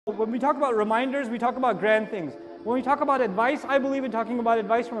When we talk about reminders, we talk about grand things. When we talk about advice, I believe in talking about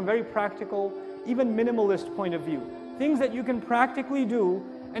advice from a very practical, even minimalist point of view. Things that you can practically do,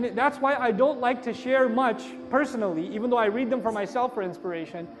 and that's why I don't like to share much personally, even though I read them for myself for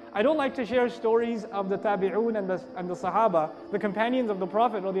inspiration. I don't like to share stories of the tabi'un and the sahaba, the companions of the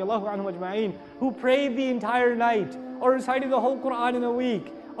Prophet radiallahu anhu ajma'in, who prayed the entire night, or recited the whole Quran in a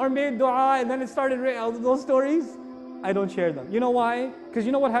week, or made dua and then it started raining. Those stories, I don't share them. You know why? Because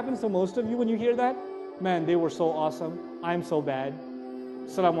you know what happens to most of you when you hear that? Man, they were so awesome. I'm so bad.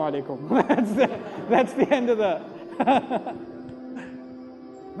 Assalamu alaikum. That's the end of the...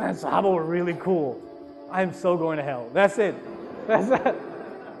 Man, Sahaba were really cool. I'm so going to hell. That's it. That's it.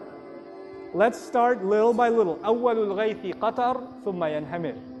 Let's start little by little. أول الغيث قطر ثم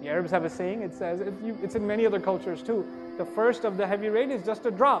ينهمر. The Arabs have a saying. It says, it's in many other cultures too. The first of the heavy rain is just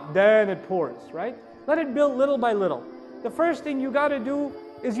a drop. Then it pours, right? Let it build little by little. The first thing you got to do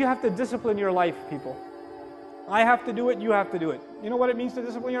is you have to discipline your life, people. I have to do it, you have to do it. You know what it means to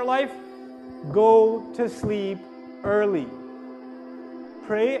discipline your life? Go to sleep early.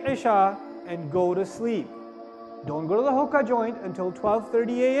 Pray Isha and go to sleep. Don't go to the hookah joint until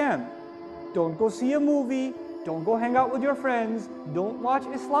 12:30 a.m. Don't go see a movie. Don't go hang out with your friends. Don't watch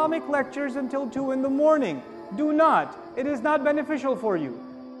Islamic lectures until 2 in the morning. Do not. It is not beneficial for you.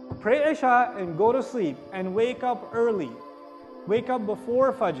 Pray Isha and go to sleep and wake up early. Wake up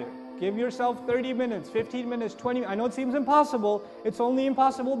before Fajr. Give yourself 30 minutes, 15 minutes, 20 minutes. I know it seems impossible. It's only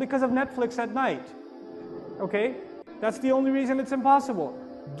impossible because of Netflix at night. Okay? That's the only reason it's impossible.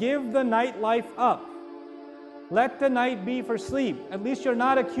 Give the nightlife up. Let the night be for sleep. At least you're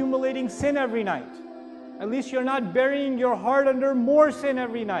not accumulating sin every night. At least you're not burying your heart under more sin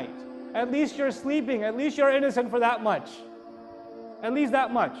every night. At least you're sleeping. At least you're innocent for that much. At least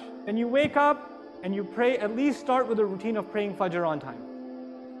that much. And you wake up and you pray. At least start with a routine of praying Fajr on time.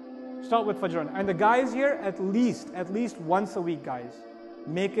 Start with Fajr on time. And the guys here, at least once a week, guys,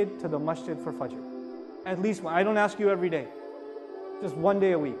 make it to the masjid for Fajr. At least one. I don't ask you every day. Just one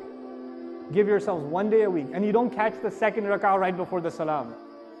day a week. Give yourselves one day a week. And you don't catch the second rak'ah right before the salam.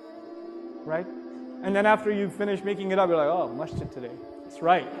 Right? And then after you finish making it up, you're like, oh, masjid today. That's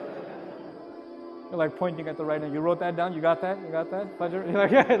right. You're like pointing at the right hand. You wrote that down? You got that? You got that? Fajr? You're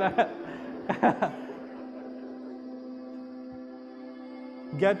like, yeah.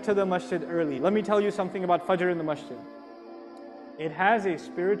 Get to the masjid early. Let me tell you something about Fajr in the masjid. It has a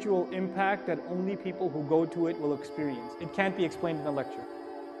spiritual impact that only people who go to it will experience. It can't be explained in a lecture.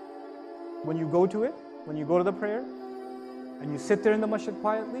 When you go to it, when you go to the prayer, and you sit there in the masjid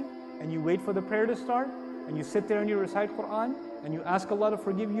quietly, and you wait for the prayer to start, and you sit there and you recite Quran, and you ask Allah to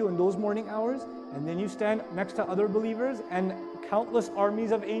forgive you in those morning hours, and then you stand next to other believers and countless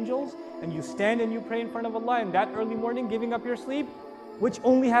armies of angels, and you stand and you pray in front of Allah in that early morning, giving up your sleep, which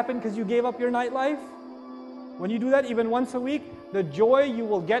only happened because you gave up your nightlife. When you do that even once a week, the joy you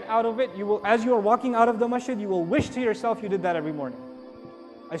will get out of it, you will, as you are walking out of the masjid, you will wish to yourself you did that every morning.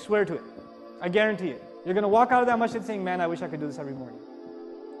 I swear to it. I guarantee it. You're going to walk out of that masjid saying, man, I wish I could do this every morning.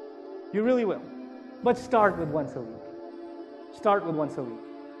 You really will. But start with once a week. Start with once a week.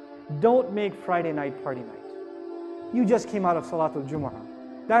 Don't make Friday night party night. You just came out of Salatul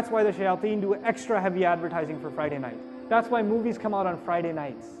Jumu'ah. That's why the shayateen do extra heavy advertising for Friday night. That's why movies come out on Friday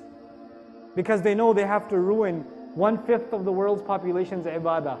nights. Because they know they have to ruin 1/5 of the world's population's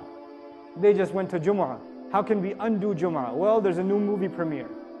ibadah. They just went to Jumu'ah. How can we undo Jumu'ah? Well, there's a new movie premiere.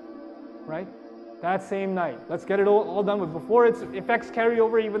 Right? That same night. Let's get it all done with before its effects carry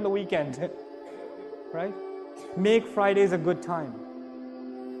over even the weekend. Right? Make Fridays a good time.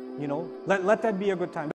 You know, let that be a good time.